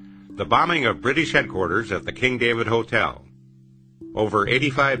terrorism, the bombing of British headquarters at the King David Hotel. Over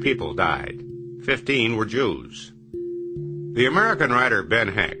 85 people died. 15 were Jews. The American writer Ben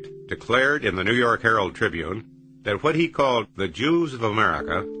Hecht declared in the New York Herald Tribune that what he called the Jews of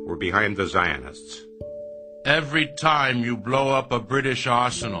America were behind the Zionists. Every time you blow up a British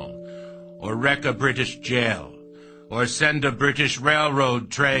arsenal, or wreck a British jail, or send a British railroad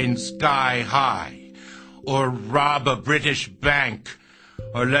train sky high, or rob a British bank,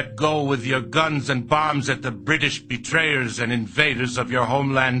 or let go with your guns and bombs at the British betrayers and invaders of your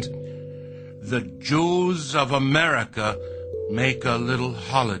homeland. The Jews of America make a little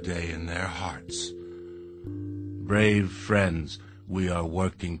holiday in their hearts. Brave friends, we are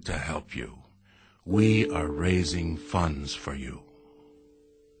working to help you. We are raising funds for you.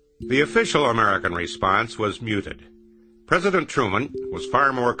 The official American response was muted. President Truman was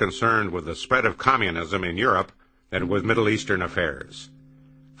far more concerned with the spread of communism in Europe than with Middle Eastern affairs.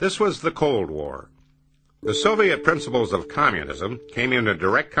 This was the Cold War. The Soviet principles of communism came into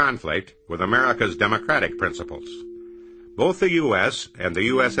direct conflict with America's democratic principles. Both the U.S. and the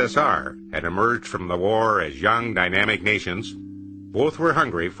USSR had emerged from the war as young, dynamic nations. Both were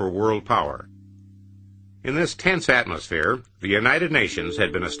hungry for world power. In this tense atmosphere, the United Nations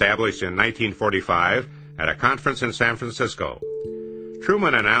had been established in 1945 at a conference in San Francisco.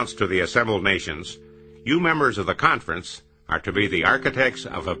 Truman announced to the assembled nations, "You members of the conference are to be the architects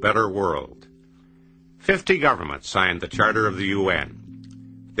of a better world." 50 governments signed the Charter of the UN.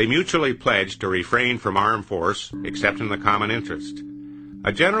 They mutually pledged to refrain from armed force except in the common interest.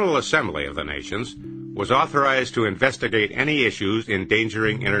 A General Assembly of the nations was authorized to investigate any issues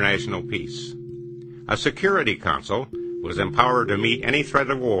endangering international peace. A Security Council was empowered to meet any threat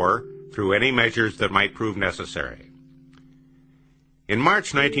of war through any measures that might prove necessary. In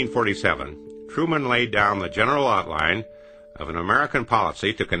March 1947, Truman laid down the general outline of an American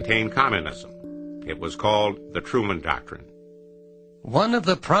policy to contain communism. It was called the Truman Doctrine. One of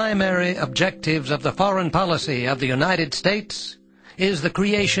the primary objectives of the foreign policy of the United States is the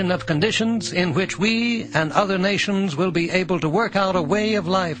creation of conditions in which we and other nations will be able to work out a way of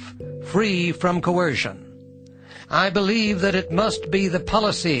life free from coercion. I believe that it must be the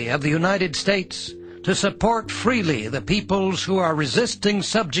policy of the United States to support freely the peoples who are resisting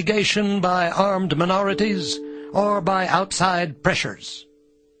subjugation by armed minorities or by outside pressures.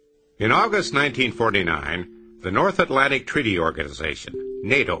 In August 1949, the North Atlantic Treaty Organization,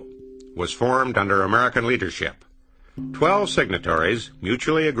 NATO, was formed under American leadership. 12 signatories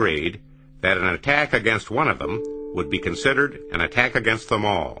mutually agreed that an attack against one of them would be considered an attack against them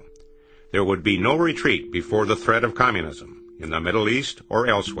all. There would be no retreat before the threat of communism, in the Middle East or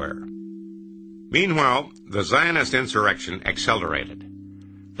elsewhere. Meanwhile, the Zionist insurrection accelerated.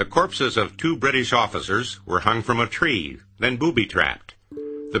 The corpses of 2 British officers were hung from a tree, then booby-trapped.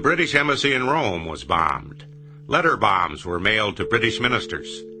 The British embassy in Rome was bombed. Letter bombs were mailed to British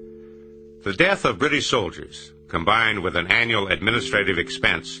ministers. The death of British soldiers, combined with an annual administrative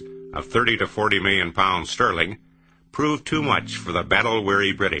expense of 30 to 40 million pounds sterling, proved too much for the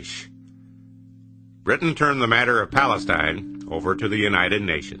battle-weary British. Britain turned the matter of Palestine over to the United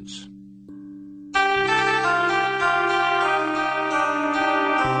Nations.